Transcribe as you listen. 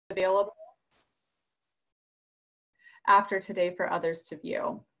available after today for others to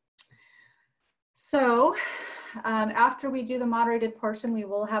view. So after we do the moderated portion, we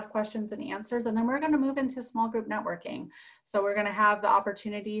will have questions and answers, and then we're going to move into small group networking. So we're going to have the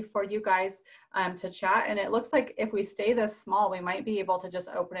opportunity for you guys to chat, and it looks like if we stay this small, we might be able to just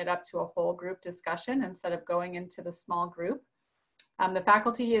open it up to a whole group discussion instead of going into the small group. The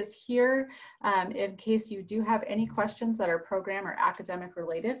faculty is here in case you do have any questions that are program or academic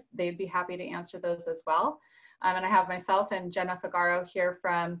related. They'd be happy to answer those as well. And I have myself and Jenna Figaro here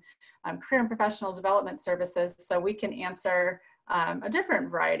from Career and Professional Development Services, so we can answer a different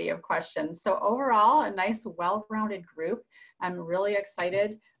variety of questions. So overall, a nice, well-rounded group. I'm really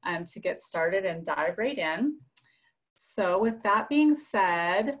excited to get started and dive right in. So with that being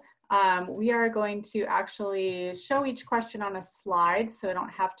said, we are going to actually show each question on a slide so I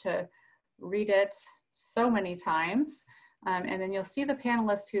don't have to read it so many times. And then you'll see the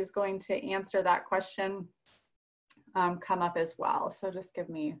panelist who's going to answer that question come up as well. So just give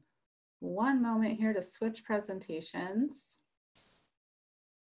me one moment here to switch presentations.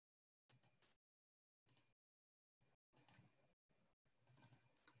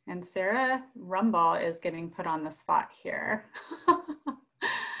 And Sarah Rumball is getting put on the spot here.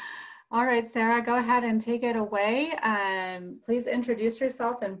 All right, Sarah, go ahead and take it away. Please introduce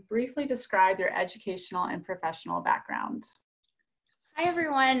yourself and briefly describe your educational and professional background. Hi,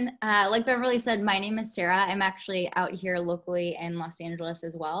 everyone. Like Beverly said, my name is Sarah. I'm actually out here locally in Los Angeles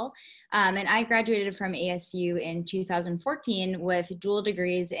as well. And I graduated from ASU in 2014 with dual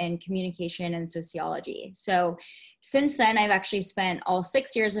degrees in communication and sociology. So since then, I've actually spent all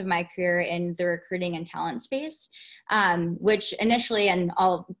 6 years of my career in the recruiting and talent space, which initially, and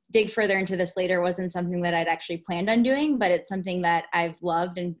I'll dig further into this later, wasn't something that I'd actually planned on doing, but it's something that I've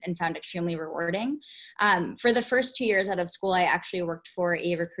loved and found extremely rewarding. For the first 2 years out of school, I actually worked for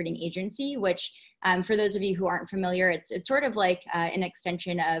a recruiting agency, which for those of you who aren't familiar, it's sort of like an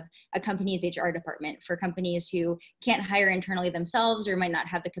extension of a company's HR department. For companies who can't hire internally themselves or might not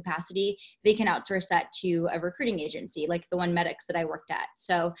have the capacity, they can outsource that to a recruiting agency, like the one Medics that I worked at.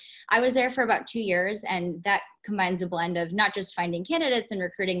 So I was there for about 2 years, and that combines a blend of not just finding candidates and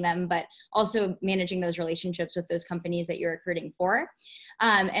recruiting them, but also managing those relationships with those companies that you're recruiting for.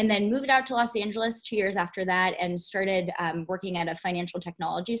 And then moved out to Los Angeles 2 years after that and started working at a financial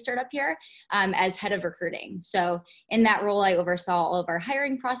technology startup here as head of recruiting. So in that role, I oversaw all of our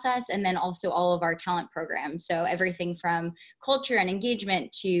hiring process and then also all of our talent programs. So everything from culture and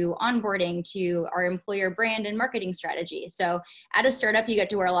engagement to onboarding to our employer brand and marketing strategy. So at a startup, you get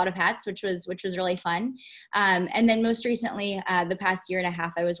to wear a lot of hats, which was really fun. And then most recently, the past year and a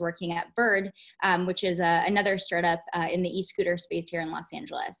half, I was working at Bird, which is another startup in the e-scooter space here in Los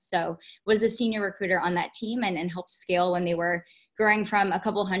Angeles. So was a senior recruiter on that team and helped scale when they were growing from a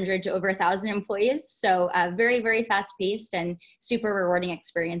couple hundred to over 1,000 employees. So very, very fast paced and super rewarding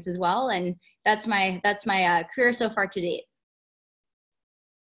experience as well. And that's my career so far to date.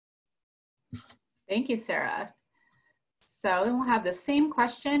 Thank you, Sarah. So then we'll have the same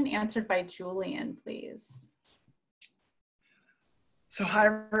question answered by Julian, please. So hi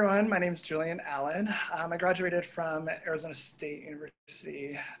everyone, my name is Julian Allen. I graduated from Arizona State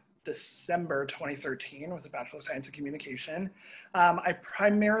University December 2013 with a Bachelor of Science in Communication. I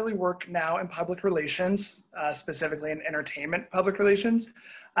primarily work now in public relations, specifically in entertainment public relations.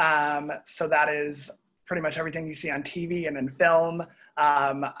 So that is pretty much everything you see on TV and in film.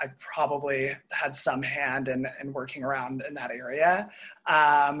 I probably had some hand in working around in that area.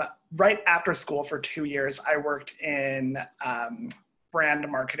 Right after school for 2 years, I worked in brand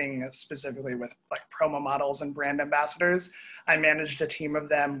marketing, specifically with like promo models and brand ambassadors. I managed a team of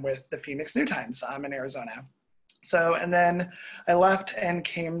them with the Phoenix New Times in Arizona. So, and then I left and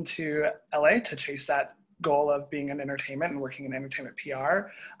came to LA to chase that goal of being in entertainment and working in entertainment PR.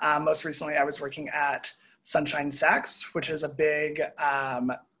 Most recently, I was working at Sunshine Sachs, which is a big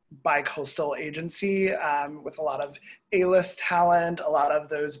bi-coastal agency with a lot of A-list talent, a lot of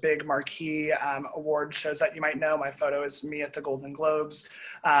those big marquee award shows that you might know. My photo is me at the Golden Globes.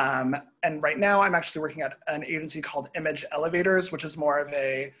 And right now I'm actually working at an agency called Image Elevators, which is more of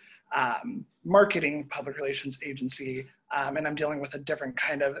a marketing public relations agency. And I'm dealing with a different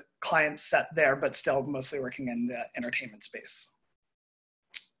kind of client set there, but still mostly working in the entertainment space.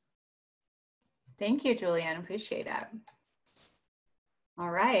 Thank you, Julian, appreciate it. All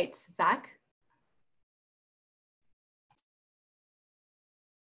right, Zach.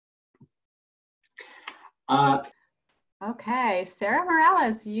 Okay, Sarah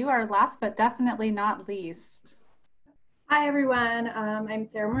Morales, you are last but definitely not least. Hi everyone, I'm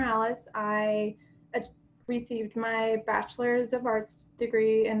Sarah Morales. I received my Bachelor's of Arts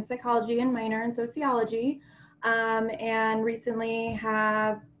degree in psychology and minor in sociology, and recently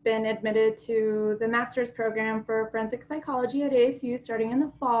have been admitted to the master's program for forensic psychology at ASU starting in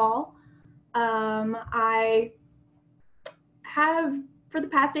the fall. I have, for the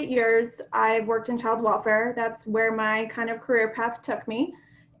past 8 years, I've worked in child welfare. That's where my kind of career path took me.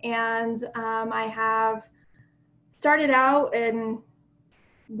 And I have started out in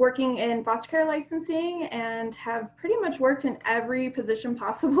working in foster care licensing and have pretty much worked in every position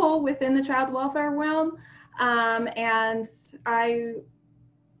possible within the child welfare realm. And I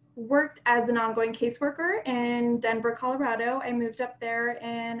worked as an ongoing caseworker in Denver, Colorado. I moved up there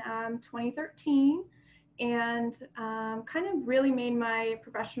in 2013 and kind of really made my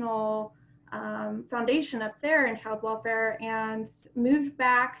professional foundation up there in child welfare, and moved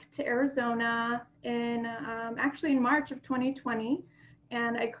back to Arizona in actually in March of 2020.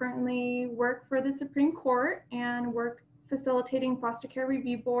 And I currently work for the Supreme Court and work facilitating foster care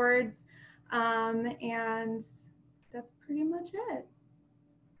review boards. And that's pretty much it.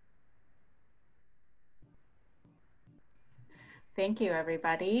 Thank you,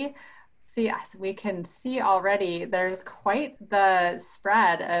 everybody. So yes, we can see already there's quite the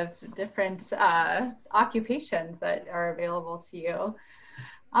spread of different occupations that are available to you.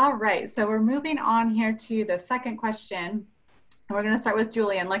 All right, so we're moving on here to the second question. We're going to start with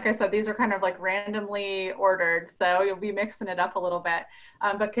Julian. Like I said, these are kind of like randomly ordered, so you'll be mixing it up a little bit.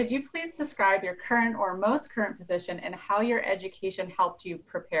 But could you please describe your current or most current position and how your education helped you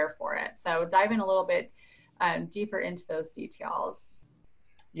prepare for it? So dive in a little bit deeper into those details.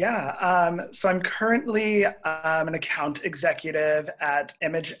 Yeah, so I'm currently an account executive at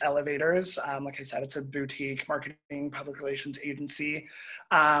Image Elevators. Like I said, it's a boutique marketing public relations agency.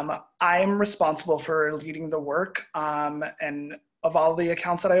 I'm responsible for leading the work and of all the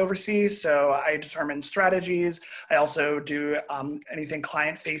accounts that I oversee. So I determine strategies. I also do anything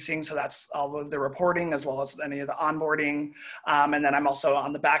client facing. So that's all of the reporting as well as any of the onboarding. And then I'm also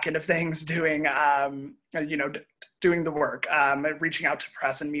on the back end of things doing, doing the work, reaching out to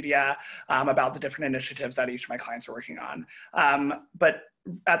press and media about the different initiatives that each of my clients are working on. But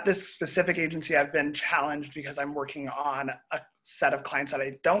at this specific agency, I've been challenged because I'm working on a set of clients that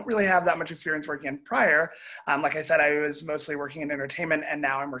I don't really have that much experience working in prior. Like I said, I was mostly working in entertainment, and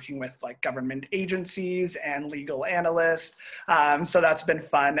now I'm working with like government agencies and legal analysts. So that's been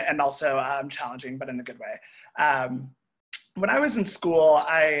fun and also challenging, but in a good way. When I was in school,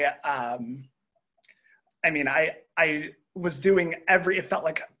 I was doing it felt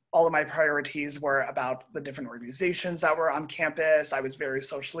like all of my priorities were about the different organizations that were on campus. I was very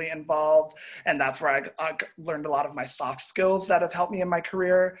socially involved, and that's where I learned a lot of my soft skills that have helped me in my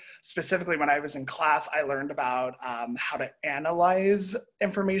career. Specifically, when I was in class, I learned about how to analyze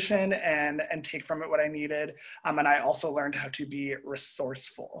information and take from it what I needed. And I also learned how to be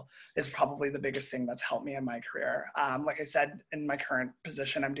resourceful is probably the biggest thing that's helped me in my career. Like I said, in my current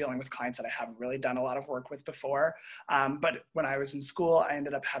position, I'm dealing with clients that I haven't really done a lot of work with before. But when I was in school, I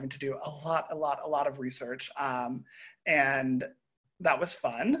ended up having to do a lot of research. And that was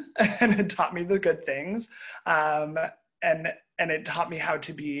fun and it taught me the good things. And it taught me how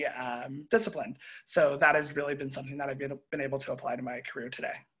to be disciplined. So that has really been something that I've been able to apply to my career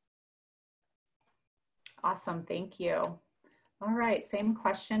today. Awesome, thank you. All right, same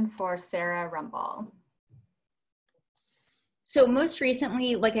question for Sarah Rumball. So most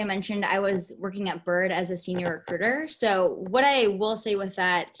recently, like I mentioned, I was working at Bird as a senior recruiter. So what I will say with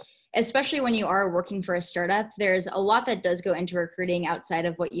that, especially when you are working for a startup, there's a lot that does go into recruiting outside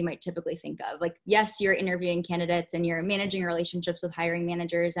of what you might typically think of. Like, yes, you're interviewing candidates and you're managing relationships with hiring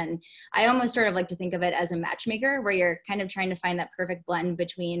managers. And I almost sort of like to think of it as a matchmaker, where you're kind of trying to find that perfect blend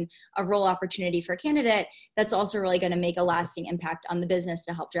between a role opportunity for a candidate that's also really going to make a lasting impact on the business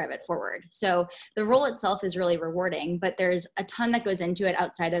to help drive it forward. So the role itself is really rewarding, but there's a ton that goes into it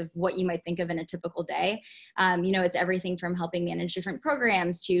outside of what you might think of in a typical day. It's everything from helping manage different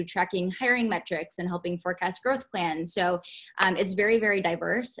programs to tracking hiring metrics and helping forecast growth plans. So it's very, very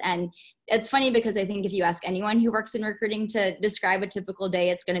diverse. And it's funny because I think if you ask anyone who works in recruiting to describe a typical day,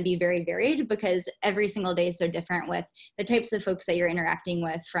 it's going to be very varied because every single day is so different with the types of folks that you're interacting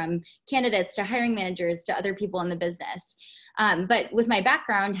with, from candidates to hiring managers to other people in the business. But with my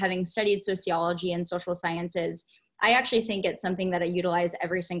background, having studied sociology and social sciences, I actually think it's something that I utilize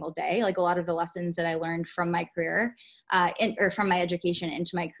every single day. Like a lot of the lessons that I learned from my career or from my education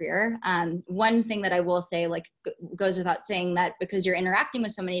into my career. One thing that I will say, like goes without saying, that because you're interacting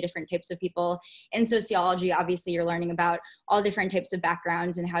with so many different types of people in sociology, obviously you're learning about all different types of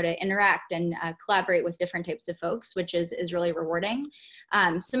backgrounds and how to interact and collaborate with different types of folks, which is really rewarding.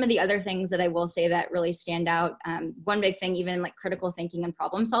 Some of the other things that I will say that really stand out, one big thing, even like critical thinking and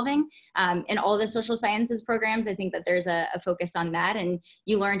problem solving, in all the social sciences programs, I think that there's a focus on that, and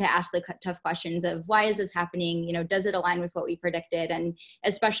you learn to ask the tough questions of why is this happening? You know, does it align with what we predicted? And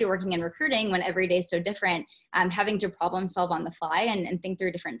especially working in recruiting when every day is so different, having to problem solve on the fly and think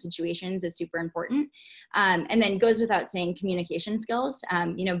through different situations is super important. And then goes without saying, communication skills.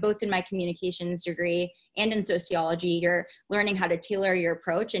 You know, both in my communications degree and in sociology, you're learning how to tailor your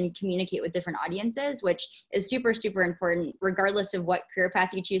approach and communicate with different audiences, which is super, super important, regardless of what career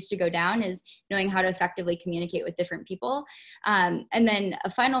path you choose to go down, is knowing how to effectively communicate with different people. And then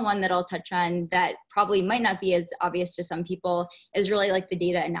a final one that I'll touch on that probably might not be as obvious to some people is really like the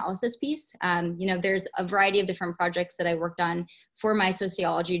data analysis piece. You know, there's a variety of different projects that I worked on for my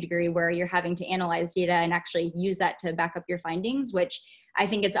sociology degree where you're having to analyze data and actually use that to back up your findings, which I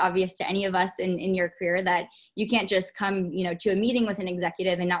think it's obvious to any of us in your career that you can't just come, you know, to a meeting with an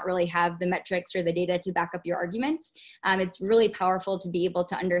executive and not really have the metrics or the data to back up your arguments. It's really powerful to be able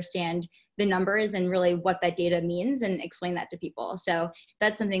to understand the numbers and really what that data means and explain that to people. So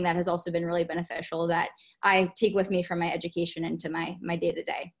that's something that has also been really beneficial that I take with me from my education into my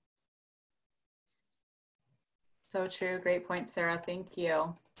day-to-day. So true. Great point, Sarah. Thank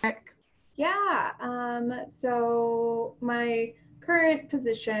you. Rick? Yeah. So my current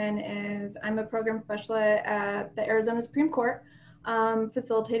position is I'm a program specialist at the Arizona Supreme Court,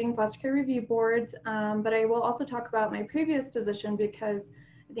 facilitating foster care review boards. But I will also talk about my previous position because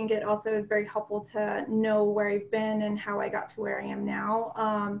I think it also is very helpful to know where I've been and how I got to where I am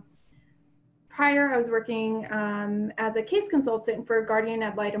now. Prior, I was working as a case consultant for a guardian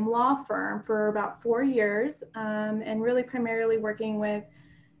ad litem law firm for about 4 years, and really primarily working with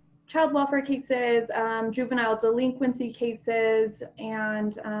child welfare cases, juvenile delinquency cases,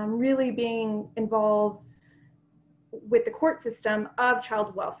 and really being involved with the court system of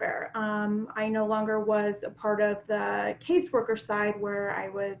child welfare. I no longer was a part of the caseworker side where I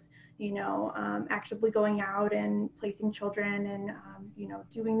was, you know, actively going out and placing children and, you know,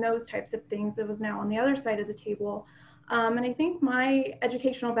 doing those types of things. It was now on the other side of the table. And I think my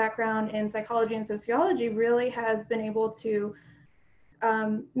educational background in psychology and sociology really has been able to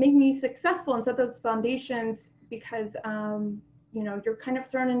make me successful and set those foundations because, you know, you're kind of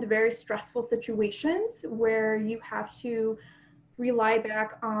thrown into very stressful situations where you have to rely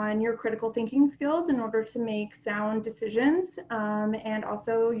back on your critical thinking skills in order to make sound decisions. And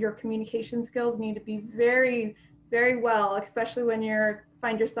also your communication skills need to be very, very well, especially when you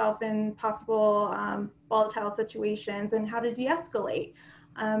find yourself in possible volatile situations, and how to de-escalate.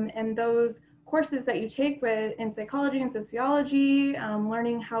 And those courses that you take in psychology and sociology,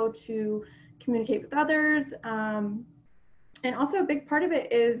 learning how to communicate with others, and also a big part of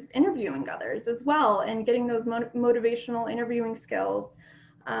it is interviewing others as well and getting those motivational interviewing skills.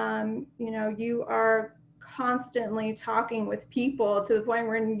 You know, you are constantly talking with people to the point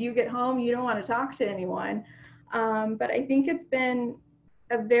where when you get home, you don't want to talk to anyone. But I think it's been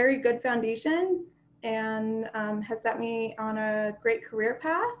a very good foundation and has set me on a great career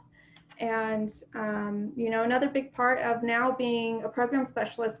path. And, you know, another big part of now being a program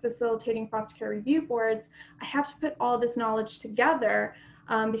specialist facilitating foster care review boards, I have to put all this knowledge together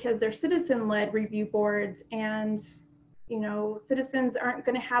because they're citizen-led review boards, and, you know, citizens aren't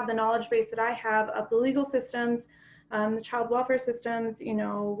going to have the knowledge base that I have of the legal systems, the child welfare systems, you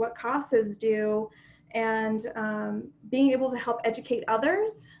know, what costs is due, and being able to help educate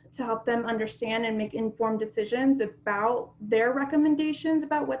others to help them understand and make informed decisions about their recommendations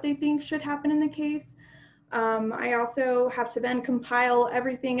about what they think should happen in the case. I also have to then compile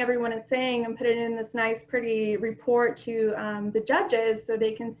everything everyone is saying and put it in this nice, pretty report to the judges so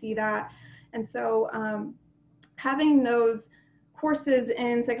they can see that. And so having those courses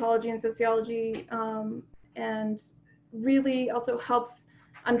in psychology and sociology and really also helps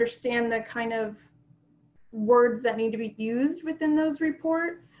understand the kind of words that need to be used within those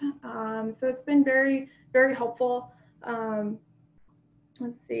reports. So it's been very, very helpful.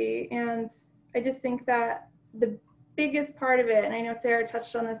 Let's see, and I just think that the biggest part of it, and I know Sarah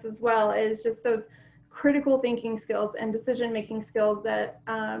touched on this as well, is just those critical thinking skills and decision-making skills that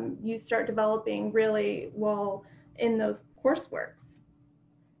you start developing really well in those courseworks.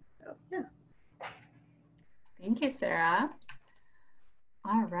 So, yeah. Thank you, Sarah.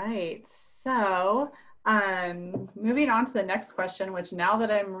 All right, so Moving on to the next question, which now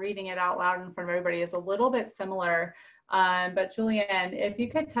that I'm reading it out loud in front of everybody is a little bit similar. But Julian, if you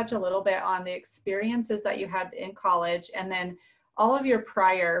could touch a little bit on the experiences that you had in college and then all of your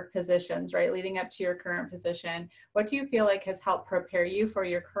prior positions, right, leading up to your current position, what do you feel like has helped prepare you for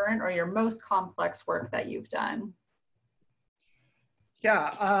your current or your most complex work that you've done?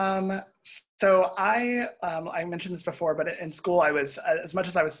 Yeah, so I mentioned this before, but in school I was, as much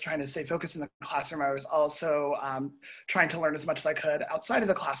as I was trying to stay focused in the classroom, I was also trying to learn as much as I could outside of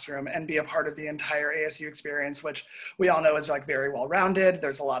the classroom and be a part of the entire ASU experience, which we all know is like very well-rounded.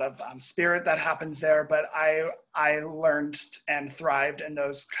 There's a lot of spirit that happens there, but I learned and thrived in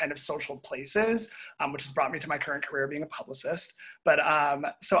those kind of social places, which has brought me to my current career being a publicist. But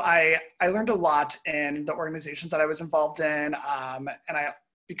so I learned a lot in the organizations that I was involved in,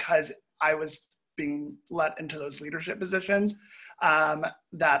 because I was being let into those leadership positions,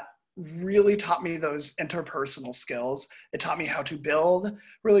 that really taught me those interpersonal skills. It taught me how to build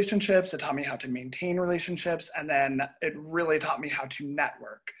relationships. It taught me how to maintain relationships. And then it really taught me how to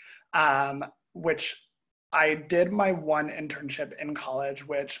network, which I did my one internship in college,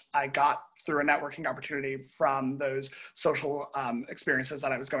 which I got through a networking opportunity from those social experiences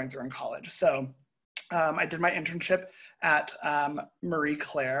that I was going through in college. So I did my internship at Marie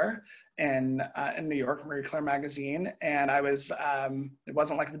Claire in New York, Marie Claire magazine, and I was it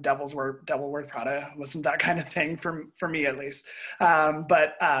wasn't like the Devil Wears Prada. It wasn't that kind of thing for me at least.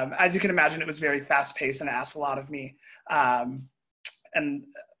 But as you can imagine, it was very fast paced and asked a lot of me. And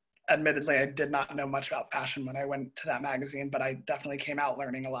admittedly, I did not know much about fashion when I went to that magazine, but I definitely came out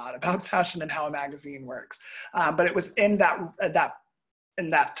learning a lot about fashion and how a magazine works. But it was in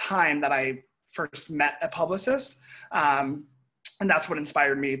that time that I first met a publicist. And that's what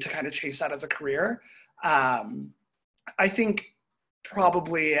inspired me to kind of chase that as a career. I think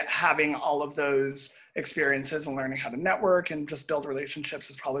probably having all of those experiences and learning how to network and just build relationships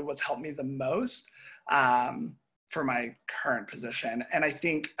is probably what's helped me the most for my current position. And I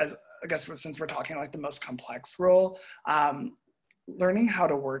think, I guess since we're talking like the most complex role, learning how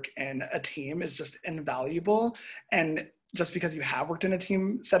to work in a team is just invaluable. And just because you have worked in a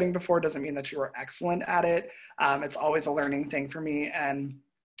team setting before doesn't mean that you are excellent at it. It's always a learning thing for me, and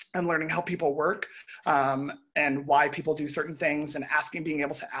I'm learning how people work and why people do certain things, and being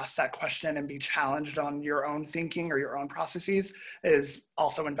able to ask that question and be challenged on your own thinking or your own processes is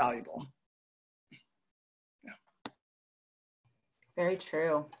also invaluable. Yeah. Very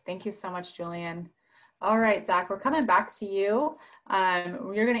true. Thank you so much, Julian. All right, Zach, we're coming back to you.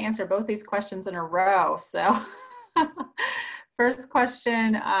 You're going to answer both these questions in a row. So first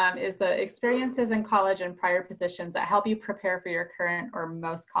question is the experiences in college and prior positions that help you prepare for your current or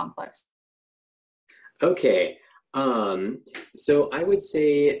most complex. Okay, so I would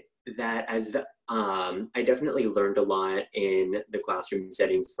say that as I definitely learned a lot in the classroom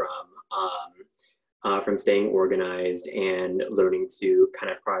setting from staying organized and learning to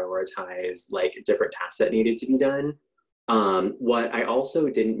kind of prioritize like different tasks that needed to be done. What I also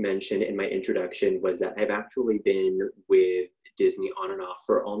didn't mention in my introduction was that I've actually been with Disney on and off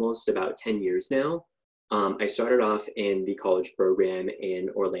for almost about 10 years now. I started off in the college program in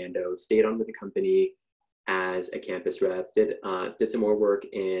Orlando, stayed on with the company as a campus rep, did some more work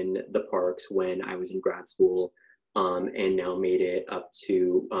in the parks when I was in grad school, and now made it up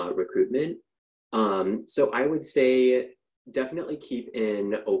to recruitment. So I would say definitely keep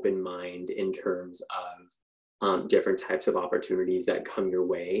an open mind in terms of different types of opportunities that come your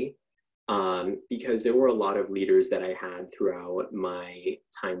way, because there were a lot of leaders that I had throughout my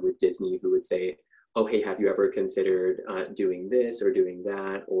time with Disney who would say, oh, hey, have you ever considered doing this or doing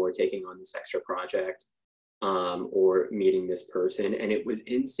that, or taking on this extra project, or meeting this person? And it was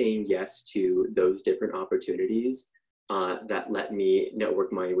in saying yes to those different opportunities that let me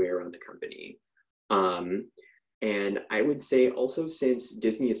network my way around the company. And I would say also, since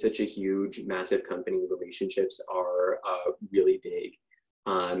Disney is such a huge, massive company, relationships are a really big,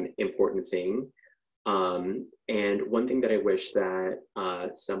 important thing. And one thing that I wish that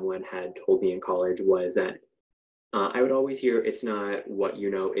someone had told me in college was that I would always hear, it's not what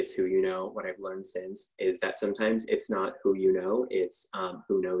you know, it's who you know. What I've learned since is that sometimes it's not who you know, it's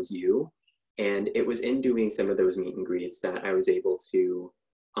who knows you. And it was in doing some of those meet and greets that I was able to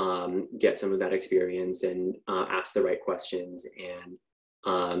get some of that experience and ask the right questions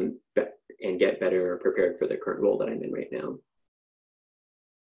and get better prepared for the current role that I'm in right now.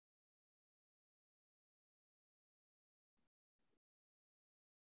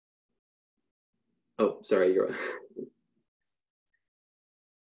 Oh, sorry, you're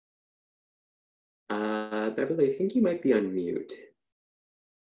Beverly, I think you might be on mute.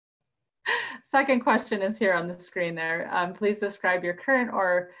 second question is here on the screen there. Please describe your current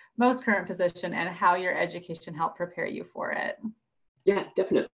or most current position and how your education helped prepare you for it. Yeah,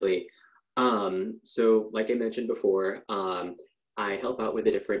 definitely. So like I mentioned before, I help out with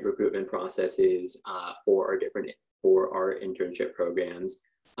the different recruitment processes for our internship programs.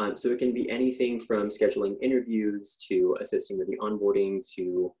 So it can be anything from scheduling interviews to assisting with the onboarding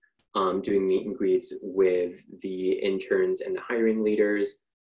to doing meet and greets with the interns and the hiring leaders.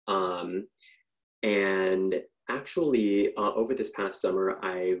 And actually, over this past summer,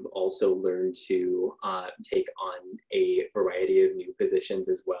 I've also learned to take on a variety of new positions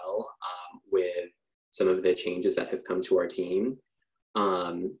as well with some of the changes that have come to our team.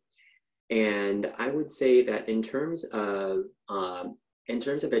 And I would say that in terms of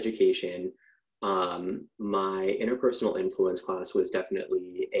education, my interpersonal influence class was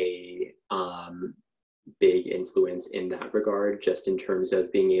definitely a big influence in that regard, just in terms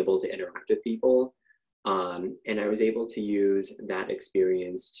of being able to interact with people. And I was able to use that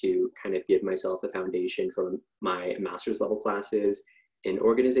experience to kind of give myself the foundation for my master's level classes in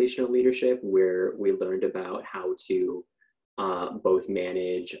organizational leadership, where we learned about how to both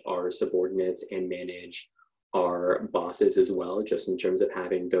manage our subordinates and manage our bosses as well, just in terms of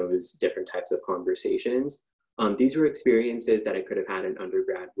having those different types of conversations. These were experiences that I could have had in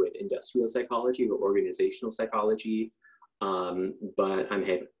undergrad with industrial psychology or organizational psychology, but I'm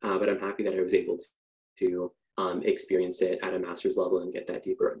happy that I was able to experience it at a master's level and get that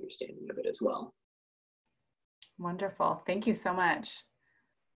deeper understanding of it as well. Wonderful. Thank you so much.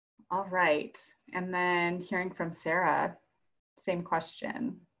 All right. And then hearing from Sarah, same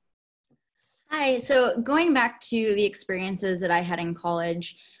question. Hi, so going back to the experiences that I had in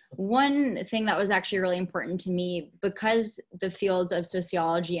college, one thing that was actually really important to me, because the fields of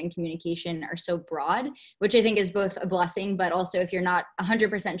sociology and communication are so broad, which I think is both a blessing, but also if you're not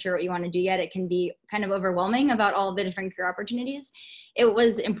 100% sure what you want to do yet, it can be kind of overwhelming about all the different career opportunities. It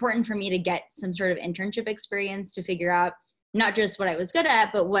was important for me to get some sort of internship experience to figure out not just what I was good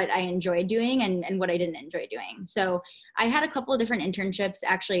at, but what I enjoyed doing and what I didn't enjoy doing. So I had a couple of different internships,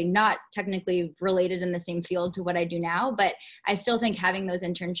 actually not technically related in the same field to what I do now, but I still think having those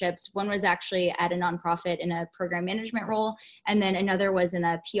internships, one was actually at a nonprofit in a program management role, and then another was in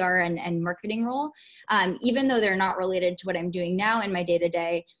a PR and marketing role. Even though they're not related to what I'm doing now in my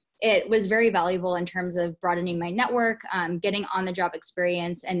day-to-day, it was very valuable in terms of broadening my network, getting on the job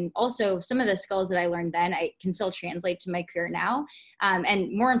experience, and also some of the skills that I learned then, I can still translate to my career now.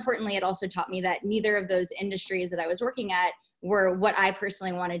 And more importantly, it also taught me that neither of those industries that I was working at were what I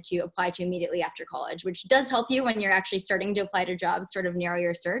personally wanted to apply to immediately after college, which does help you when you're actually starting to apply to jobs, sort of narrow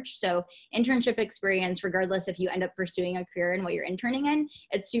your search. So internship experience, regardless if you end up pursuing a career in what you're interning in,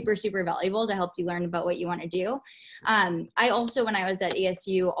 it's super, super valuable to help you learn about what you want to do. I also, when I was at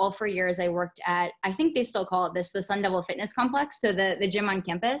ASU, all 4 years I worked at, I think they still call it this, the Sun Devil Fitness Complex, so the gym on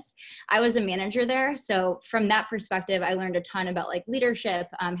campus. I was a manager there. So from that perspective, I learned a ton about like leadership,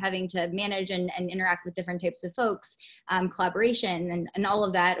 having to manage and interact with different types of folks, collaboration, and all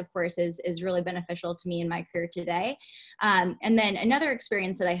of that, of course, is really beneficial to me in my career today. And then another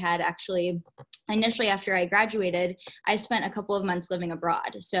experience that I had actually initially after I graduated, I spent a couple of months living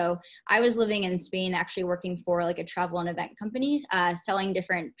abroad. So I was living in Spain, actually working for like a travel and event company, selling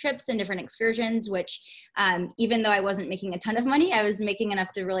different trips and different excursions, which even though I wasn't making a ton of money, I was making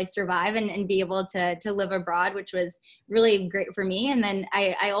enough to really survive and be able to live abroad, which was really great for me. And then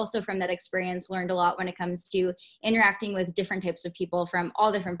I also from that experience learned a lot when it comes to interacting with different types of people from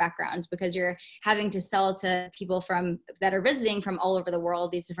all different backgrounds, because you're having to sell to people that are visiting from all over the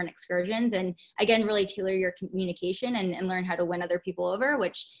world, these different excursions. And again, really tailor your communication and learn how to win other people over,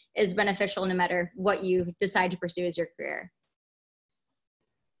 which is beneficial no matter what you decide to pursue as your career.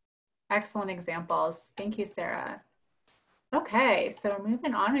 Excellent examples. Thank you, Sarah. Okay, so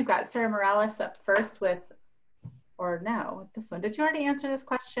moving on, we've got Sarah Morales up first with, or no, this one. Did you already answer this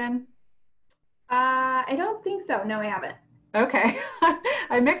question? I don't think so. No, I haven't. Okay,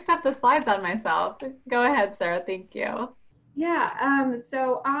 I mixed up the slides on myself. Go ahead, Sarah, thank you. Yeah,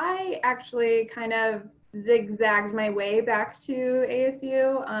 so I actually kind of zigzagged my way back to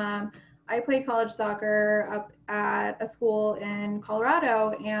ASU. I played college soccer up at a school in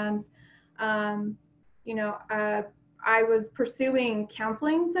Colorado, and I was pursuing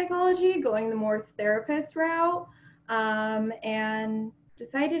counseling psychology, going the more therapist route, and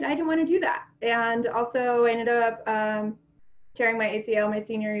decided I didn't want to do that. And also ended up tearing my ACL my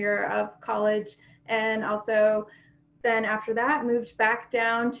senior year of college, and also then after that, moved back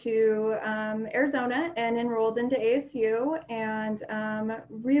down to Arizona and enrolled into ASU, and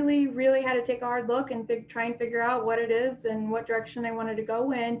really had to take a hard look and try and figure out what it is and what direction I wanted to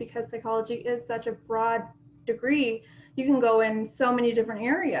go in, because psychology is such a broad degree. You can go in so many different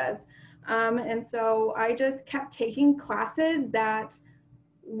areas. And so I just kept taking classes that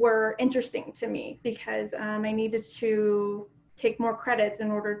were interesting to me, because I needed to take more credits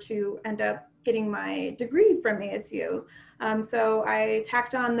in order to end up getting my degree from ASU. So I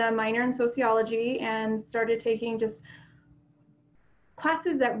tacked on the minor in sociology and started taking just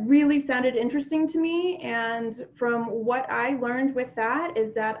classes that really sounded interesting to me. And from what I learned with that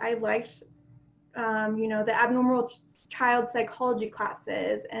is that I liked, the abnormal child psychology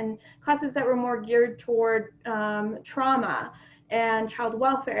classes and classes that were more geared toward trauma and child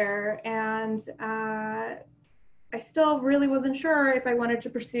welfare. And I still really wasn't sure if I wanted to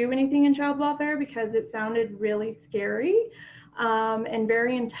pursue anything in child welfare, because it sounded really scary and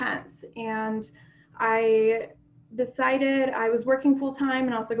very intense. And I decided, I was working full-time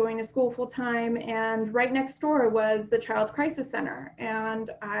and also going to school full-time, and right next door was the Child Crisis Center.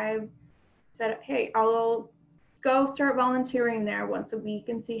 And I said, hey, I'll go start volunteering there once a week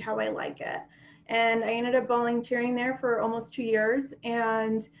and see how I like it. And I ended up volunteering there for almost 2 years,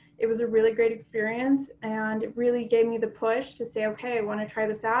 and it was a really great experience. And it really gave me the push to say, okay, I want to try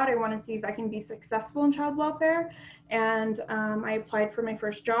this out. I want to see if I can be successful in child welfare. And I applied for my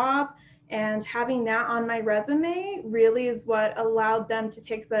first job, and having that on my resume really is what allowed them to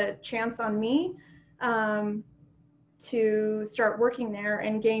take the chance on me to start working there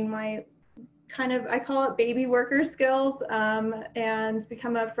and gain my kind of, I call it baby worker skills, and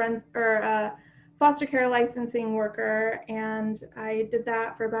become a foster care licensing worker. And I did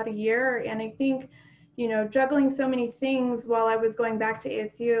that for about a year. And I think, juggling so many things while I was going back to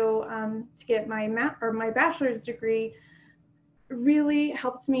ASU to get my bachelor's degree really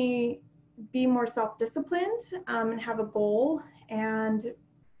helped me be more self-disciplined and have a goal, and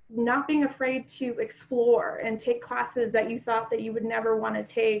not being afraid to explore and take classes that you thought that you would never want to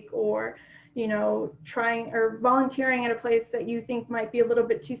take, or trying or volunteering at a place that you think might be a little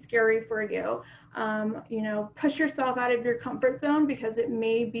bit too scary for you. Push yourself out of your comfort zone, because it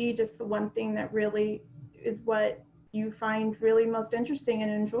may be just the one thing that really is what you find really most interesting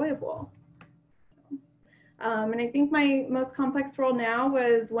and enjoyable. And I think my most complex role now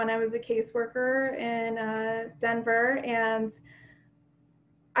was when I was a caseworker in Denver, and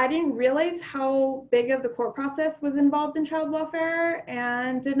I didn't realize how big of the court process was involved in child welfare,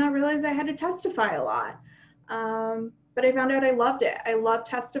 and did not realize I had to testify a lot. But I found out I loved it. I loved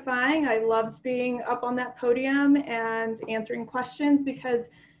testifying. I loved being up on that podium and answering questions, because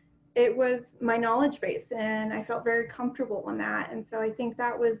it was my knowledge base and I felt very comfortable in that. And so I think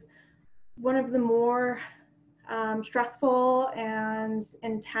that was one of the more stressful and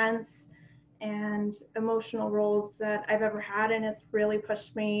intense and emotional roles that I've ever had, and it's really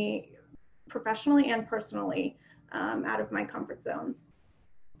pushed me professionally and personally out of my comfort zones.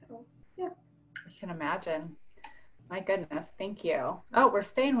 So, yeah. I can imagine. My goodness, thank you. Oh, we're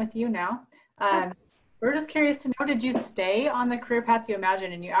staying with you now. We're just curious to know, did you stay on the career path you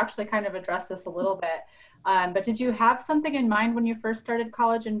imagined? And you actually kind of addressed this a little bit, but did you have something in mind when you first started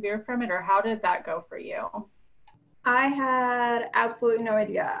college and veer from it, or how did that go for you? I had absolutely no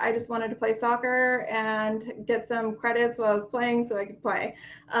idea. I just wanted to play soccer and get some credits while I was playing so I could play.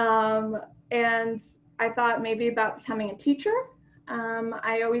 And I thought maybe about becoming a teacher.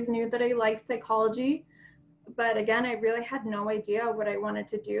 I always knew that I liked psychology, but again, I really had no idea what I wanted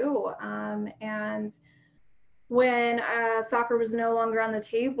to do. And when soccer was no longer on the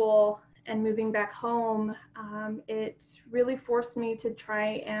table and moving back home, it really forced me to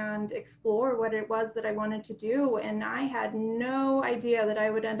try and explore what it was that I wanted to do. And I had no idea that I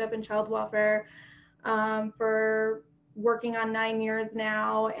would end up in child welfare for working on 9 years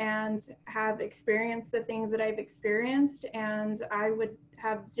now, and have experienced the things that I've experienced. And I would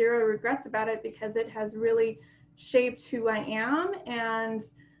have zero regrets about it, because it has really shaped who I am, and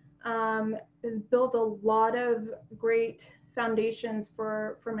has built a lot of great foundations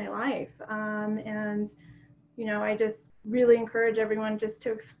for my life. And I just really encourage everyone just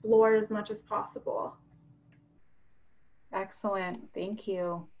to explore as much as possible. Excellent, thank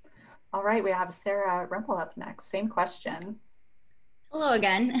you. All right, we have Sarah Rempel up next. Same question. Hello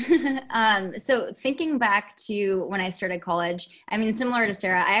again. So thinking back to when I started college, I mean, similar to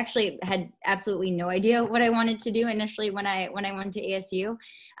Sarah, I actually had absolutely no idea what I wanted to do initially when I went to ASU.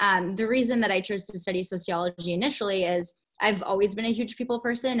 The reason that I chose to study sociology initially is I've always been a huge people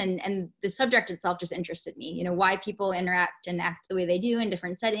person, and the subject itself just interested me, you know, why people interact and act the way they do in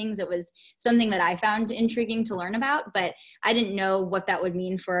different settings. It was something that I found intriguing to learn about, but I didn't know what that would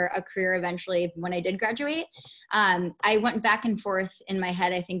mean for a career eventually when I did graduate. I went back and forth in my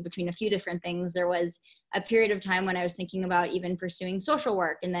head, I think, between a few different things. There was a period of time when I was thinking about even pursuing social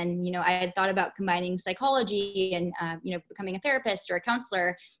work. And then, you know, I had thought about combining psychology and, you know, becoming a therapist or a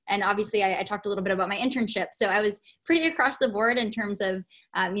counselor. And obviously I talked a little bit about my internship. So I was pretty across the board in terms of,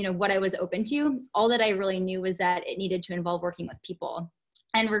 you know, what I was open to. All that I really knew was that it needed to involve working with people.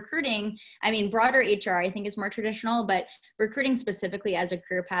 And recruiting, I mean, broader HR, I think, is more traditional, but recruiting specifically as a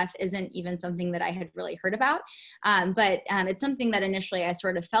career path isn't even something that I had really heard about. But it's something that initially I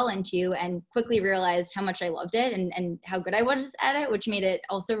sort of fell into and quickly realized how much I loved it and how good I was at it, which made it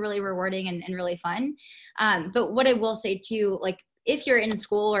also really rewarding and really fun. But what I will say too, like, if you're in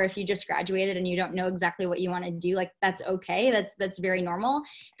school or if you just graduated and you don't know exactly what you want to do, like, that's okay. That's very normal.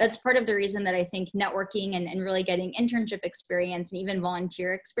 That's part of the reason that I think networking and really getting internship experience and even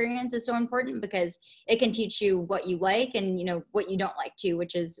volunteer experience is so important, because it can teach you what you like and, you know, what you don't like too,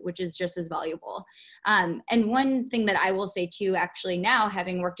 which is just as valuable. And one thing that I will say too, actually now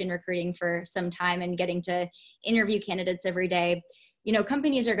having worked in recruiting for some time and getting to interview candidates every day, you know,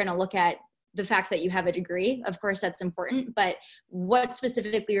 companies are going to look at the fact that you have a degree. Of course, that's important, but what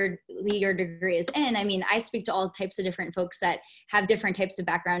specifically your degree is in. I mean, I speak to all types of different folks that have different types of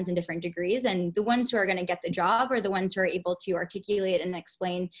backgrounds and different degrees, and the ones who are going to get the job are the ones who are able to articulate and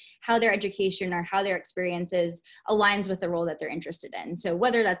explain how their education or how their experiences aligns with the role that they're interested in. So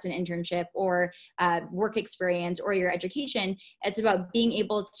whether that's an internship or work experience or your education, it's about being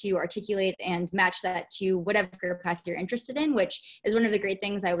able to articulate and match that to whatever career path you're interested in, which is one of the great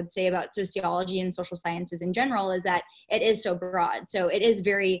things I would say about sociology and social sciences in general, is that it is so broad. So it is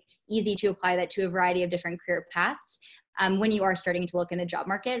very easy to apply that to a variety of different career paths when you are starting to look in the job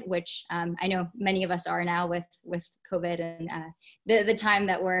market, which I know many of us are now with COVID and the time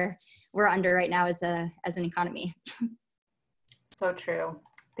that we're under right now as an economy. So true.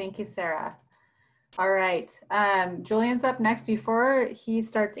 Thank you, Sarah. All right, Julian's up next. Before he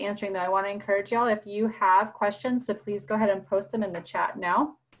starts answering though, I want to encourage y'all, if you have questions, so please go ahead and post them in the chat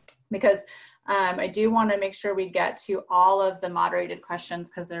now, because I do want to make sure we get to all of the moderated questions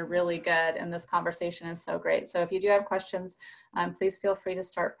because they're really good and this conversation is so great. So if you do have questions, please feel free to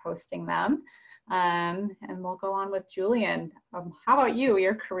start posting them. And we'll go on with Julian. How about you?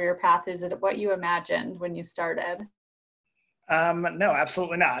 Your career path, is it what you imagined when you started? No,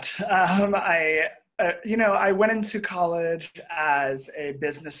 absolutely not. I went into college as a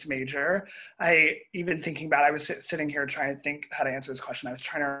business major. I was sitting here trying to think how to answer this question. I was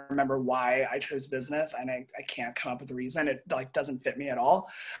trying to remember why I chose business, and I can't come up with a reason. It like doesn't fit me at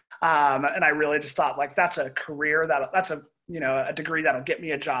all. And I really just thought like, that's a career that's a degree that'll get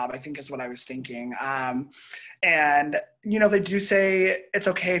me a job, I think is what I was thinking. And, they do say it's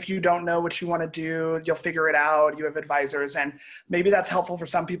okay if you don't know what you want to do, you'll figure it out, you have advisors, and maybe that's helpful for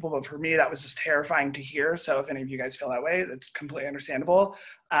some people, but for me, that was just terrifying to hear. So if any of you guys feel that way, that's completely understandable.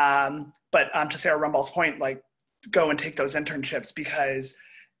 But to Sarah Rumball's point, like, go and take those internships, because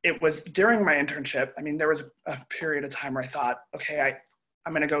it was during my internship, I mean, there was a period of time where I thought, okay,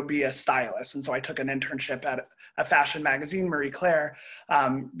 I'm going to go be a stylist. And so I took an internship at a fashion magazine, Marie Claire,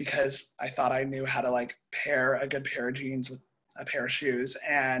 because I thought I knew how to like pair a good pair of jeans with a pair of shoes.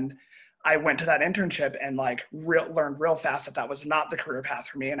 And I went to that internship and like learned real fast that was not the career path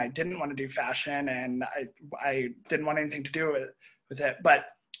for me. And I didn't want to do fashion, and I didn't want anything to do with it. But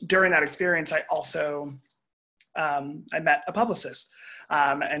during that experience, I also, I met a publicist.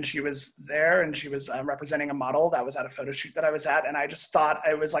 And she was there, and she was representing a model that was at a photo shoot that I was at. And I just thought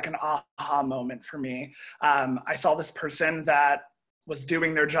it was like an aha moment for me. I saw this person that was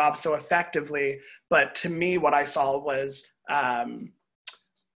doing their job so effectively, but to me, what I saw was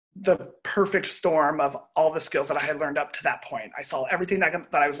the perfect storm of all the skills that I had learned up to that point. I saw everything that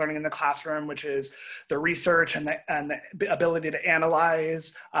I was learning in the classroom, which is the research and the ability to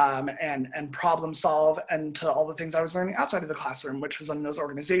analyze and problem solve, and to all the things I was learning outside of the classroom, which was in those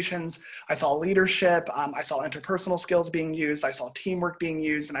organizations. I saw leadership, I saw interpersonal skills being used, I saw teamwork being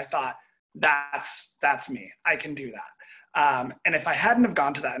used, and I thought, that's me, I can do that. And if I hadn't have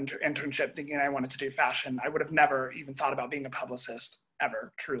gone to that internship thinking I wanted to do fashion, I would have never even thought about being a publicist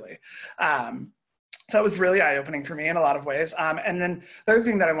ever, truly. So that was really eye-opening for me in a lot of ways. And then the other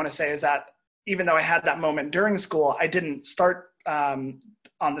thing that I want to say is that even though I had that moment during school, I didn't start on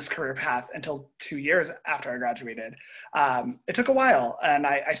this career path until 2 years after I graduated. It took a while, and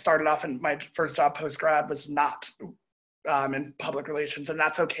I started off, and my first job post-grad was not in public relations, and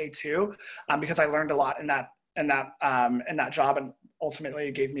that's okay too, because I learned a lot in that in that job, and ultimately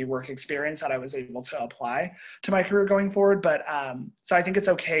it gave me work experience that I was able to apply to my career going forward. But so I think it's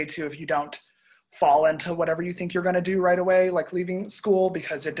okay too if you don't fall into whatever you think you're going to do right away, like leaving school,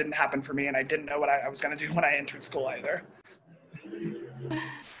 because it didn't happen for me, and I didn't know what I was going to do when I entered school either.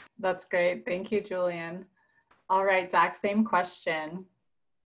 That's great. Thank you, Julian. All right, Zach, same question.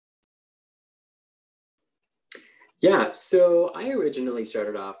 Yeah, so I originally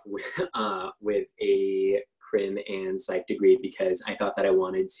started off with a crim and psych degree because I thought that I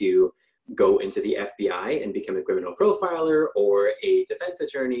wanted to go into the FBI and become a criminal profiler or a defense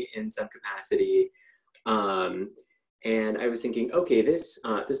attorney in some capacity. And I was thinking, okay, this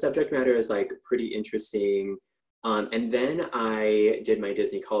subject matter is like pretty interesting. And then I did my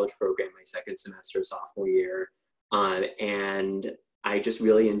Disney College program my second semester sophomore year. And I just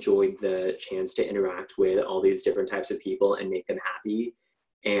really enjoyed the chance to interact with all these different types of people and make them happy.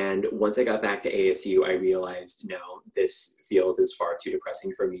 And once I got back to ASU, I realized, no, this field is far too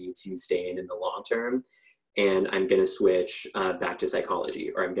depressing for me to stay in the long term. And I'm going to switch back to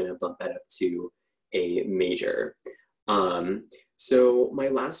psychology, or I'm going to bump that up to a major. So my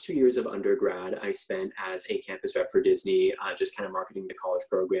last 2 years of undergrad, I spent as a campus rep for Disney, just kind of marketing the college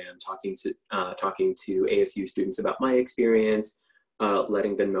program, talking to ASU students about my experience,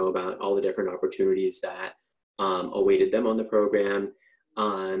 letting them know about all the different opportunities that awaited them on the program.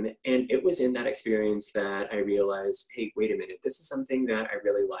 And it was in that experience that I realized, hey, wait a minute, this is something that I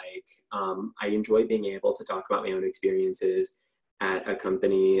really like. I enjoy being able to talk about my own experiences at a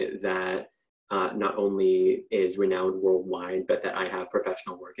company that not only is renowned worldwide, but that I have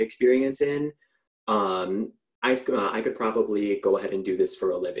professional work experience in. I could probably go ahead and do this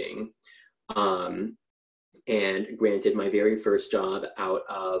for a living. And granted, my very first job out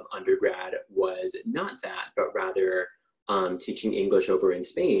of undergrad was not that, but rather teaching English over in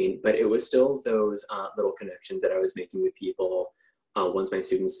Spain. But it was still those little connections that I was making with people. Once my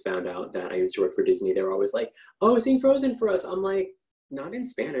students found out that I used to work for Disney, they were always like, oh, sing Frozen for us. I'm like, not in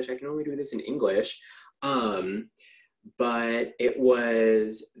Spanish, I can only do this in English. But it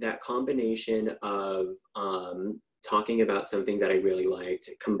was that combination of talking about something that I really liked,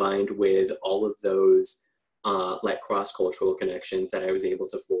 combined with all of those like cross-cultural connections that I was able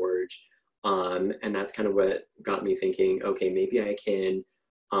to forge. And that's kind of what got me thinking, okay, maybe I can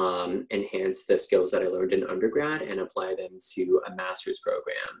enhance the skills that I learned in undergrad and apply them to a master's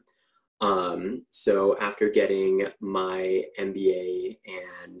program. So after getting my MBA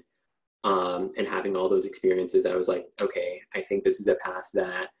and having all those experiences, I was like, okay, I think this is a path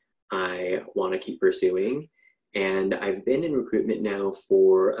that I want to keep pursuing. And I've been in recruitment now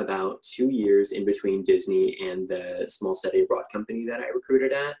for about 2 years in between Disney and the small study abroad company that I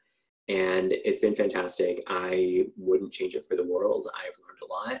recruited at. And it's been fantastic. I wouldn't change it for the world. I've learned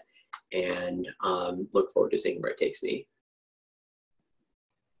a lot and look forward to seeing where it takes me.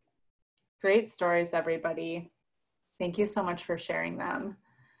 Great stories, everybody. Thank you so much for sharing them.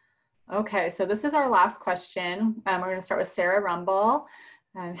 Okay, so this is our last question. We're going to start with Sarah Rumble.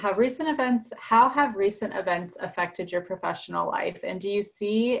 How have recent events affected your professional life? And do you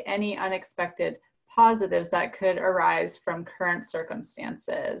see any unexpected positives that could arise from current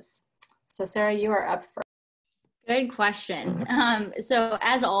circumstances? So Sarah, you are up first. Good question. So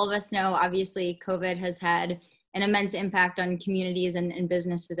as all of us know, obviously COVID has had an immense impact on communities and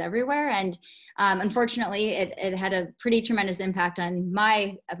businesses everywhere. And unfortunately, it had a pretty tremendous impact on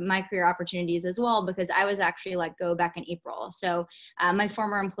my career opportunities as well, because I was actually let go back in April. So my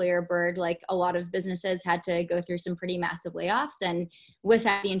former employer, Bird, like a lot of businesses, had to go through some pretty massive layoffs. And with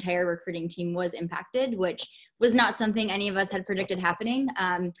that, the entire recruiting team was impacted, which was not something any of us had predicted happening.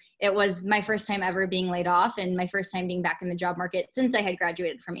 It was my first time ever being laid off and my first time being back in the job market since I had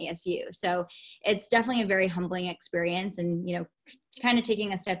graduated from ASU. So it's definitely a very humbling experience, and, you know, kind of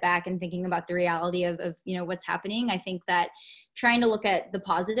taking a step back and thinking about the reality of you know, what's happening. I think that trying to look at the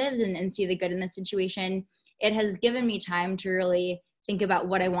positives and see the good in the situation, it has given me time to really think about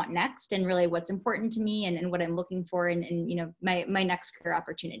what I want next and really what's important to me and what I'm looking for in you know, my next career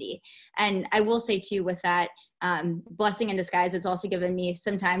opportunity. And I will say too, with that, blessing in disguise, it's also given me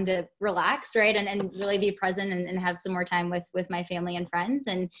some time to relax, right? And really be present and have some more time with my family and friends.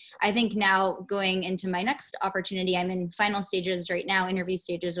 And I think now going into my next opportunity, I'm in final stages right now, interview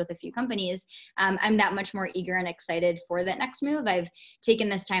stages with a few companies. I'm that much more eager and excited for that next move. I've taken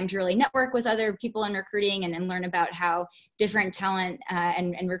this time to really network with other people in recruiting and learn about how different talent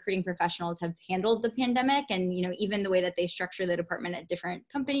and recruiting professionals have handled the pandemic, and, you know, even the way that they structure the department at different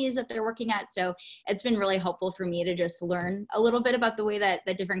companies that they're working at. So it's been really helpful for me to just learn a little bit about the way that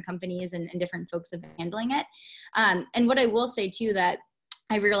different companies and different folks have been handling it. And what I will say too, that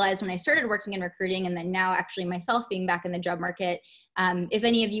I realized when I started working in recruiting, and then now actually myself being back in the job market, if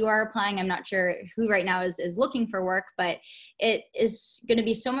any of you are applying, I'm not sure who right now is looking for work, but it is going to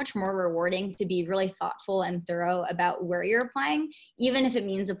be so much more rewarding to be really thoughtful and thorough about where you're applying, even if it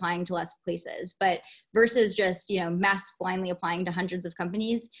means applying to less places, but versus just, mass blindly applying to hundreds of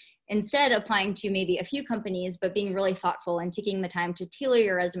companies. Instead, applying to maybe a few companies, but being really thoughtful and taking the time to tailor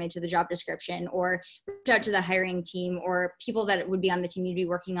your resume to the job description, or reach out to the hiring team or people that would be on the team you'd be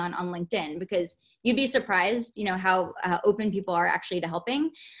working on LinkedIn, because you'd be surprised, how open people are actually to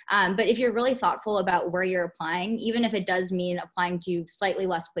helping. But if you're really thoughtful about where you're applying, even if it does mean applying to slightly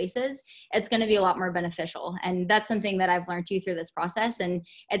less places, it's going to be a lot more beneficial. And that's something that I've learned too through this process. And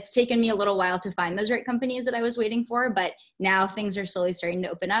it's taken me a little while to find those right companies that I was waiting for, but now things are slowly starting to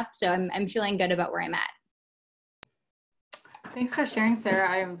open up. So I'm feeling good about where I'm at. Thanks for sharing, Sarah.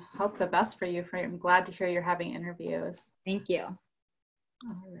 I hope the best for you. I'm glad to hear you're having interviews. Thank you.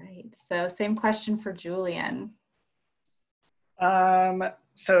 All right. So same question for Julian.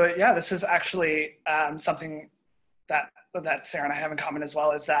 So yeah, this is actually something that Sarah and I have in common as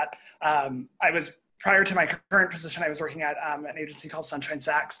well, is that prior to my current position, I was working at an agency called Sunshine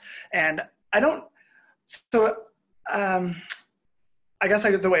Sachs, and I guess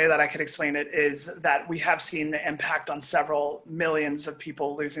the way that I could explain it is that we have seen the impact on several millions of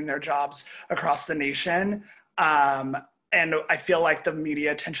people losing their jobs across the nation. And I feel like the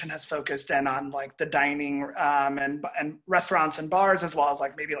media attention has focused in on like the dining and restaurants and bars, as well as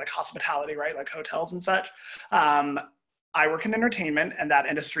like maybe like hospitality, right? Like hotels and such. I work in entertainment, and that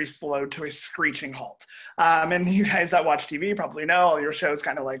industry slowed to a screeching halt. And you guys that watch TV probably know all your shows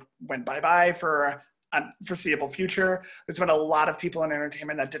kind of like went bye-bye for unforeseeable future. There's been a lot of people in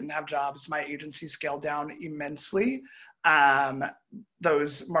entertainment that didn't have jobs. My agency scaled down immensely.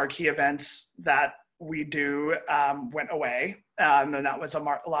 Those marquee events that we do went away, and that was a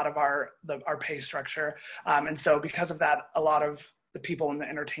lot of our pay structure. And so because of that, a lot of the people in the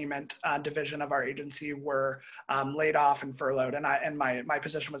entertainment division of our agency were laid off and furloughed, and my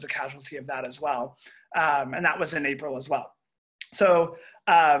position was a casualty of that as well. And that was in April as well. So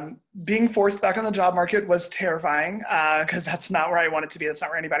being forced back on the job market was terrifying, because that's not where I wanted to be. That's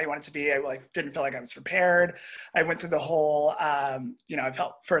not where anybody wanted to be. I didn't feel like I was prepared. I went through the whole, I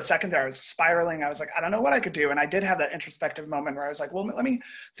felt for a second there I was spiraling. I was like, I don't know what I could do. And I did have that introspective moment where I was like, well, let me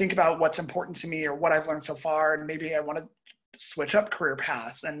think about what's important to me or what I've learned so far. And maybe I want to switch up career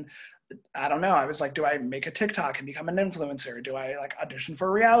paths. And I don't know. I was like, do I make a TikTok and become an influencer? Do I like audition for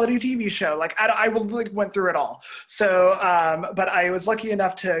a reality TV show? Like I went through it all. So, but I was lucky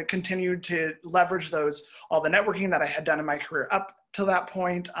enough to continue to leverage all the networking that I had done in my career up to that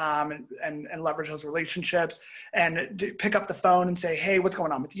point, and leverage those relationships, and pick up the phone and say, hey, what's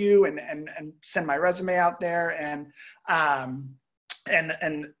going on with you? And send my resume out there, and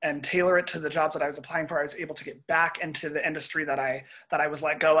tailor it to the jobs that I was applying for. I was able to get back into the industry that I was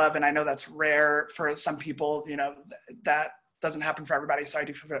let go of. And I know that's rare for some people, that doesn't happen for everybody. So I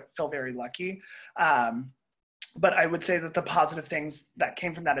do feel very lucky. But I would say that the positive things that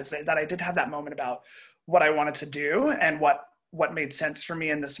came from that is that I did have that moment about what I wanted to do and what made sense for me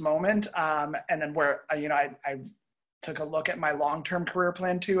in this moment. And then where, I took a look at my long-term career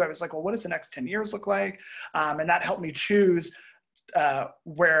plan too. I was like, well, what does the next 10 years look like? And that helped me choose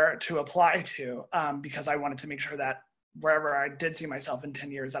where to apply to, because I wanted to make sure that wherever I did see myself in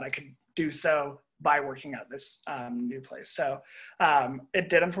 10 years, that I could do so by working at this new place. So it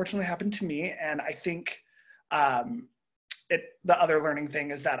did unfortunately happen to me. And I think the other learning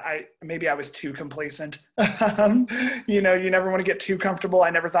thing is that maybe I was too complacent. You never want to get too comfortable.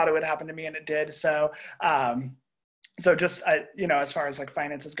 I never thought it would happen to me, and it did. So just, as far as like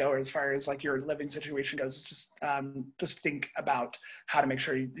finances go, or as far as like your living situation goes, just think about how to make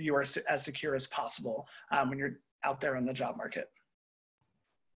sure you are as secure as possible when you're out there in the job market.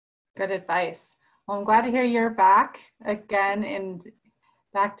 Good advice. Well, I'm glad to hear you're back again and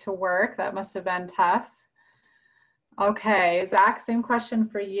back to work. That must have been tough. Okay, Zach, same question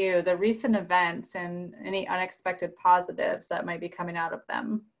for you. The recent events and any unexpected positives that might be coming out of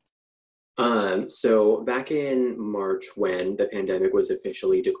them. So back in March, when the pandemic was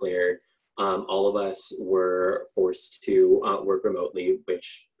officially declared, all of us were forced to work remotely,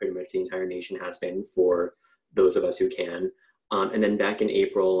 which pretty much the entire nation has been for those of us who can. And then back in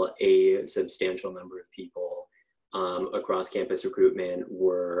April, a substantial number of people across campus recruitment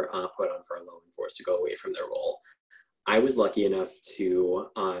were put on furlough and forced to go away from their role. I was lucky enough to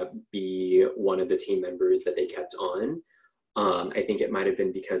be one of the team members that they kept on. I think it might have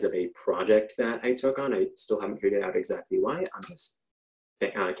been because of a project that I took on. I still haven't figured out exactly why. I'm just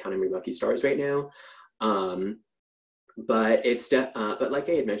counting my lucky stars right now. but but like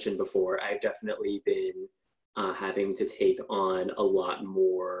I had mentioned before, I've definitely been having to take on a lot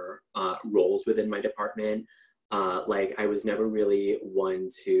more roles within my department. Like I was never really one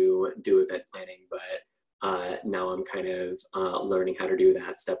to do event planning, but now I'm kind of learning how to do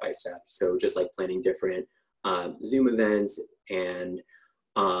that step by step. So just like planning different Zoom events and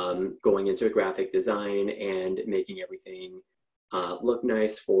going into graphic design and making everything look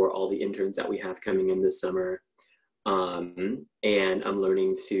nice for all the interns that we have coming in this summer. And I'm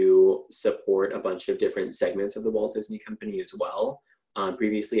learning to support a bunch of different segments of the Walt Disney Company as well.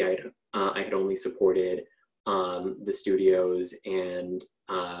 Previously, I had only supported the studios and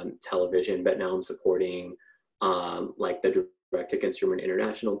television, but now I'm supporting like the direct-to-consumer and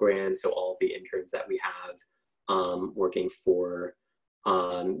international brands. So all the interns that we have working for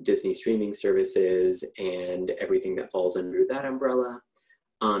Disney streaming services and everything that falls under that umbrella.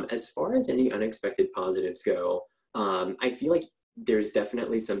 As far as any unexpected positives go, I feel like there's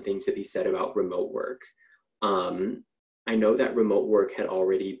definitely something to be said about remote work. I know that remote work had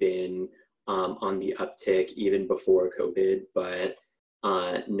already been on the uptick even before COVID, but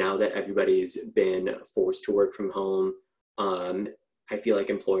now that everybody's been forced to work from home, I feel like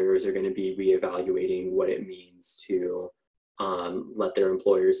employers are going to be reevaluating what it means to let their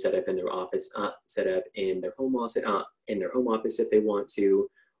employers set up in their office, set up in their home office if they want to,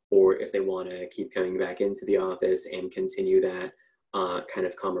 or if they want to keep coming back into the office and continue that kind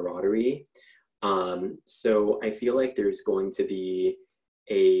of camaraderie. So I feel like there's going to be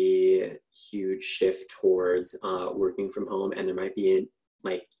a huge shift towards working from home, and there might be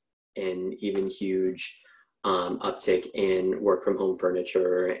an even huge uptick in work from home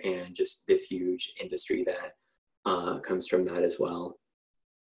furniture and just this huge industry that comes from that as well.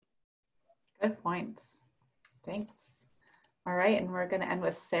 Good points. Thanks. All right, and we're going to end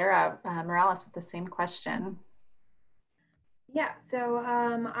with Sarah Morales with the same question. Yeah, so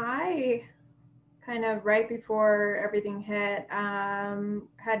I kind of right before everything hit,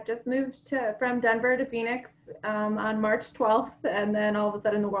 had just moved from Denver to Phoenix on March 12th, and then all of a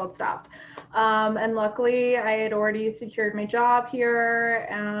sudden the world stopped. And luckily I had already secured my job here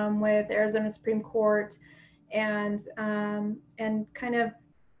with Arizona Supreme Court, and kind of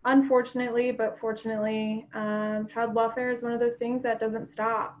unfortunately, but fortunately, child welfare is one of those things that doesn't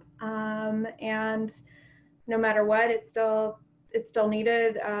stop. And no matter what, it's still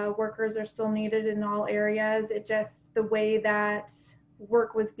needed. Workers are still needed in all areas. It just, the way that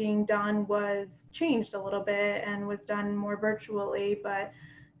work was being done was changed a little bit and was done more virtually, but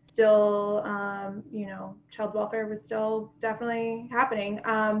still, child welfare was still definitely happening.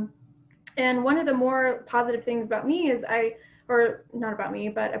 And one of the more positive things about me is not about me,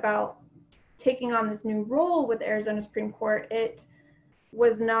 but about taking on this new role with the Arizona Supreme Court, it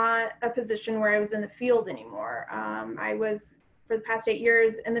was not a position where I was in the field anymore. I was, for the past 8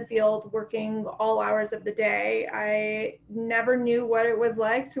 years, in the field working all hours of the day. I never knew what it was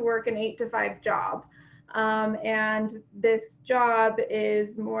like to work an 8 to 5 job. And this job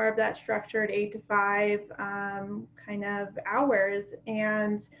is more of that structured 8 to 5 kind of hours.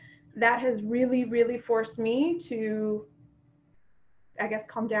 And that has really, really forced me to, I guess,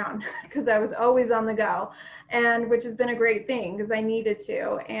 calm down, because I was always on the go, and which has been a great thing because I needed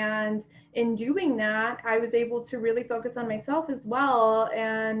to. And in doing that, I was able to really focus on myself as well,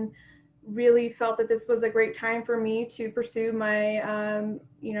 and really felt that this was a great time for me to pursue my,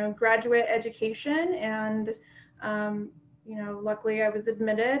 graduate education. And, luckily I was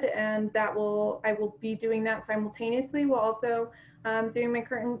admitted, and I will be doing that simultaneously while also doing my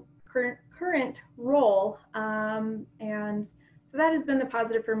current role. And so that has been the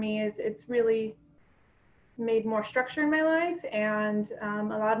positive for me, is it's really made more structure in my life and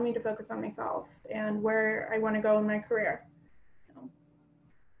allowed me to focus on myself and where I want to go in my career. So.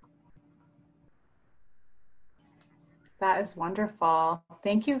 That is wonderful.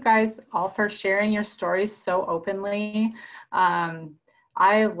 Thank you guys all for sharing your stories so openly.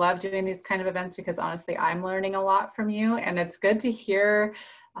 I love doing these kind of events because honestly, I'm learning a lot from you, and it's good to hear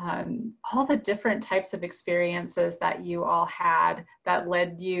all the different types of experiences that you all had that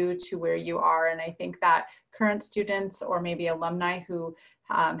led you to where you are. And I think that current students or maybe alumni who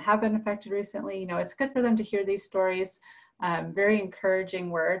have been affected recently, it's good for them to hear these stories. Very encouraging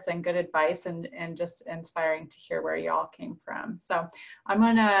words and good advice, and just inspiring to hear where you all came from. So I'm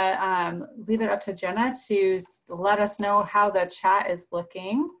gonna leave it up to Jenna to let us know how the chat is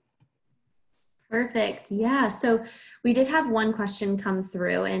looking. Perfect. Yeah, so we did have one question come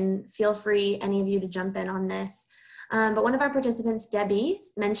through, and feel free, any of you, to jump in on this. But one of our participants, Debbie,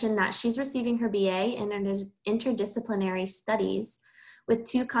 mentioned that she's receiving her BA in interdisciplinary studies with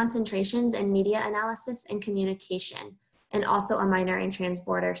 2 concentrations in media analysis and communication. and also a minor in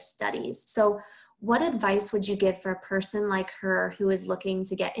transborder studies. So what advice would you give for a person like her who is looking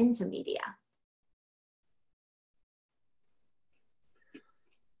to get into media?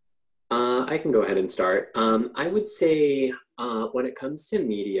 I can go ahead and start. I would say when it comes to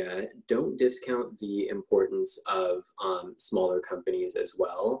media, don't discount the importance of smaller companies as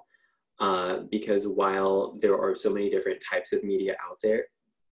well. Because while there are so many different types of media out there,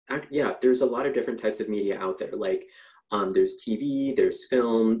 yeah, there's a lot of different types of media out there. Like there's TV, there's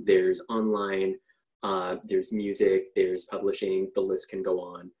film, there's online, there's music, there's publishing, the list can go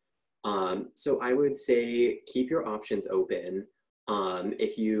on. So I would say keep your options open.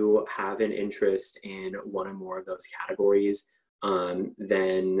 If you have an interest in one or more of those categories,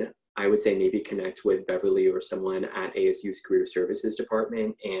 then I would say maybe connect with Beverly or someone at ASU's Career Services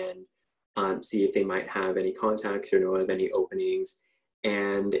Department and see if they might have any contacts or know of any openings.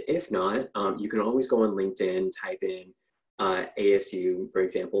 And if not, you can always go on LinkedIn, type in ASU, for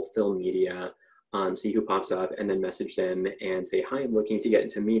example, film media, see who pops up, and then message them and say, hi, I'm looking to get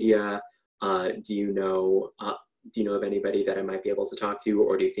into media. Do you know of anybody that I might be able to talk to,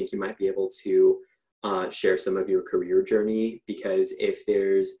 or do you think you might be able to share some of your career journey? Because if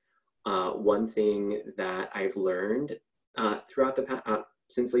there's one thing that I've learned throughout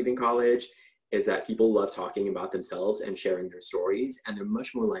since leaving college, is that people love talking about themselves and sharing their stories, and they're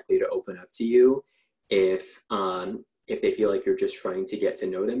much more likely to open up to you if they feel like you're just trying to get to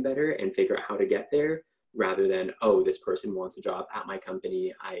know them better and figure out how to get there, rather than, oh, this person wants a job at my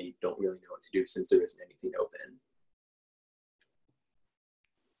company, I don't really know what to do since there isn't anything open.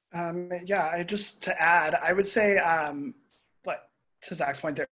 Yeah, just to add, I would say, but to Zach's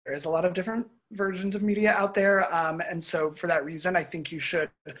point, there is a lot of different versions of media out there. And so for that reason, I think you should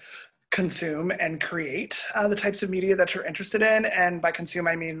consume and create the types of media that you're interested in. And by consume,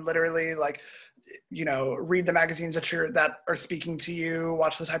 I mean literally like, read the magazines that are speaking to you,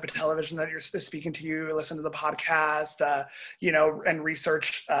 watch the type of television that is speaking to you, listen to the podcast, and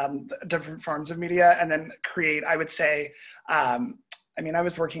research different forms of media, and then create. I would say, I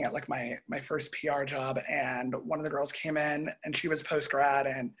was working at like my first PR job, and one of the girls came in and she was post-grad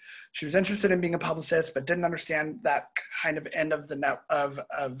and she was interested in being a publicist, but didn't understand that kind of end of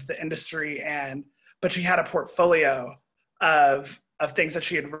the industry. But she had a portfolio of things that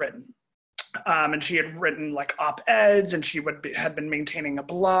she had written. And she had written like op-eds, and she had been maintaining a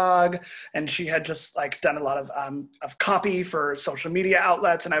blog, and she had just like done a lot of copy for social media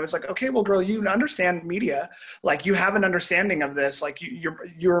outlets. And I was like, okay, well, girl, you understand media, like you have an understanding of this. Like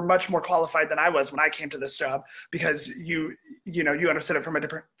you're much more qualified than I was when I came to this job, because you understood it from a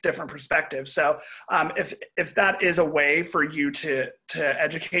different perspective. So if that is a way for you to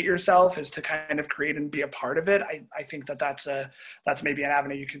educate yourself, is to kind of create and be a part of it, I think that's maybe an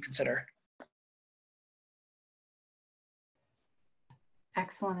avenue you can consider.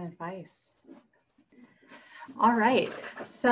 Excellent advice. All right. So